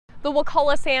The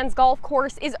Wakulla Sands Golf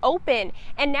Course is open,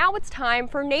 and now it's time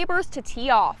for neighbors to tee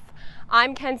off.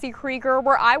 I'm Kenzie Krieger,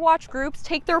 where I watch groups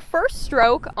take their first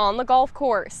stroke on the golf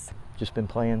course. Just been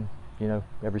playing,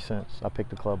 ever since I picked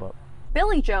the club up.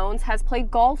 Billy Jones has played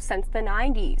golf since the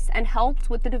 90s and helped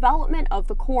with the development of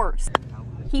the course.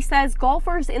 He says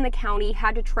golfers in the county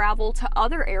had to travel to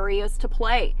other areas to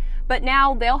play, but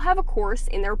now they'll have a course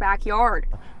in their backyard.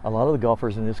 A lot of the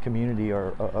golfers in this community are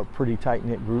a pretty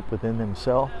tight-knit group within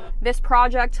themselves. This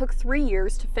project took 3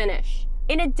 years to finish.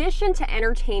 In addition to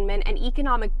entertainment and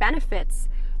economic benefits,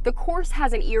 the course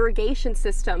has an irrigation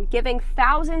system giving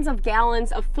thousands of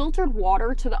gallons of filtered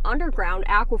water to the underground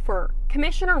aquifer.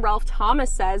 Commissioner Ralph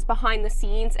Thomas says behind the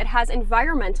scenes it has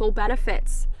environmental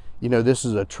benefits. This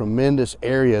is a tremendous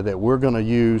area that we're going to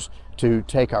use to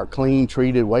take our clean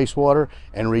treated wastewater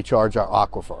and recharge our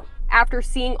aquifer. After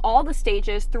seeing all the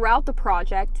stages throughout the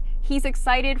project, he's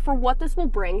excited for what this will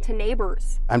bring to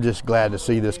neighbors. I'm just glad to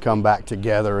see this come back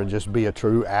together and just be a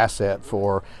true asset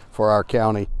for our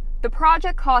county. The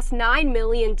project cost $9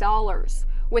 million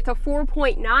with a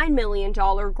 $4.9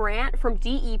 million grant from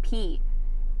DEP.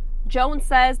 Jones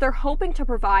says they're hoping to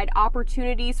provide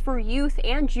opportunities for youth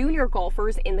and junior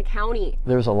golfers in the county.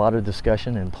 There's a lot of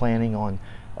discussion and planning on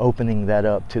opening that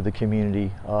up to the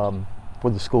community for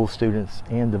the school students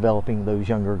and developing those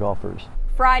younger golfers.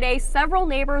 Friday, several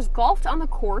neighbors golfed on the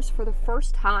course for the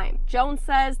first time. Jones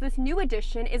says this new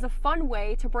addition is a fun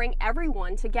way to bring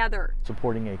everyone together.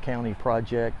 Supporting a county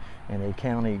project and a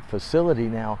county facility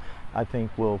now, I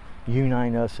think, will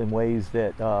unite us in ways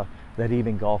that that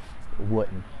even golf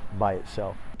wouldn't by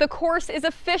itself. The course is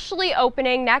officially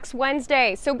opening next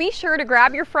Wednesday, so be sure to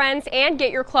grab your friends and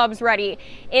get your clubs ready.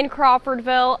 In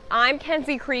Crawfordville, I'm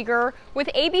Kenzie Krieger with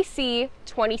ABC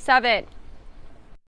 27.